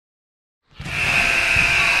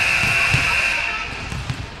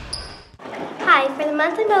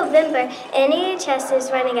month of November, NEHS is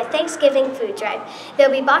running a Thanksgiving food drive. There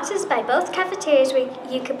will be boxes by both cafeterias where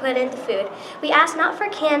you can put in the food. We ask not for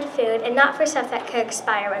canned food and not for stuff that could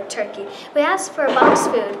expire like turkey. We ask for box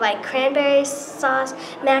food like cranberry sauce,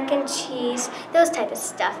 mac and cheese, those type of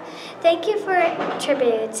stuff. Thank you for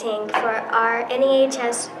contributing for our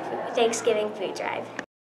NEHS Thanksgiving food drive.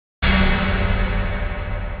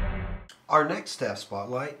 Our next staff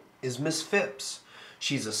spotlight is Miss Phipps.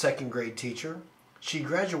 She's a second grade teacher. She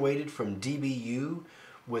graduated from DBU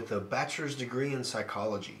with a bachelor's degree in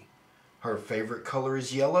psychology. Her favorite color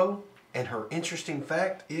is yellow, and her interesting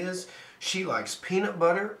fact is she likes peanut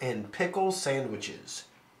butter and pickle sandwiches.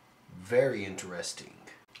 Very interesting.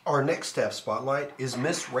 Our next staff spotlight is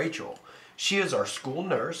Miss Rachel. She is our school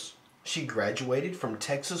nurse. She graduated from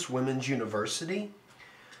Texas Women's University.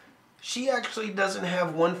 She actually doesn't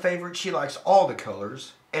have one favorite. She likes all the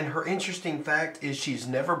colors. And her interesting fact is she's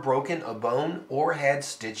never broken a bone or had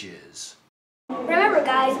stitches. Remember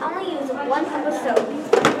guys, only use 1 pump of soap.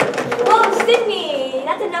 Whoa, Sydney!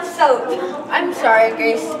 That's enough soap. I'm sorry,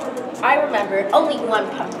 Grace. I remember only 1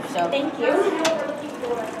 pump of soap. Thank you.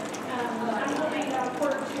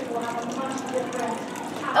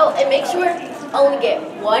 Oh, and make sure only get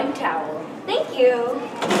 1 towel. Thank you.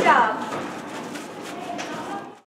 Good job.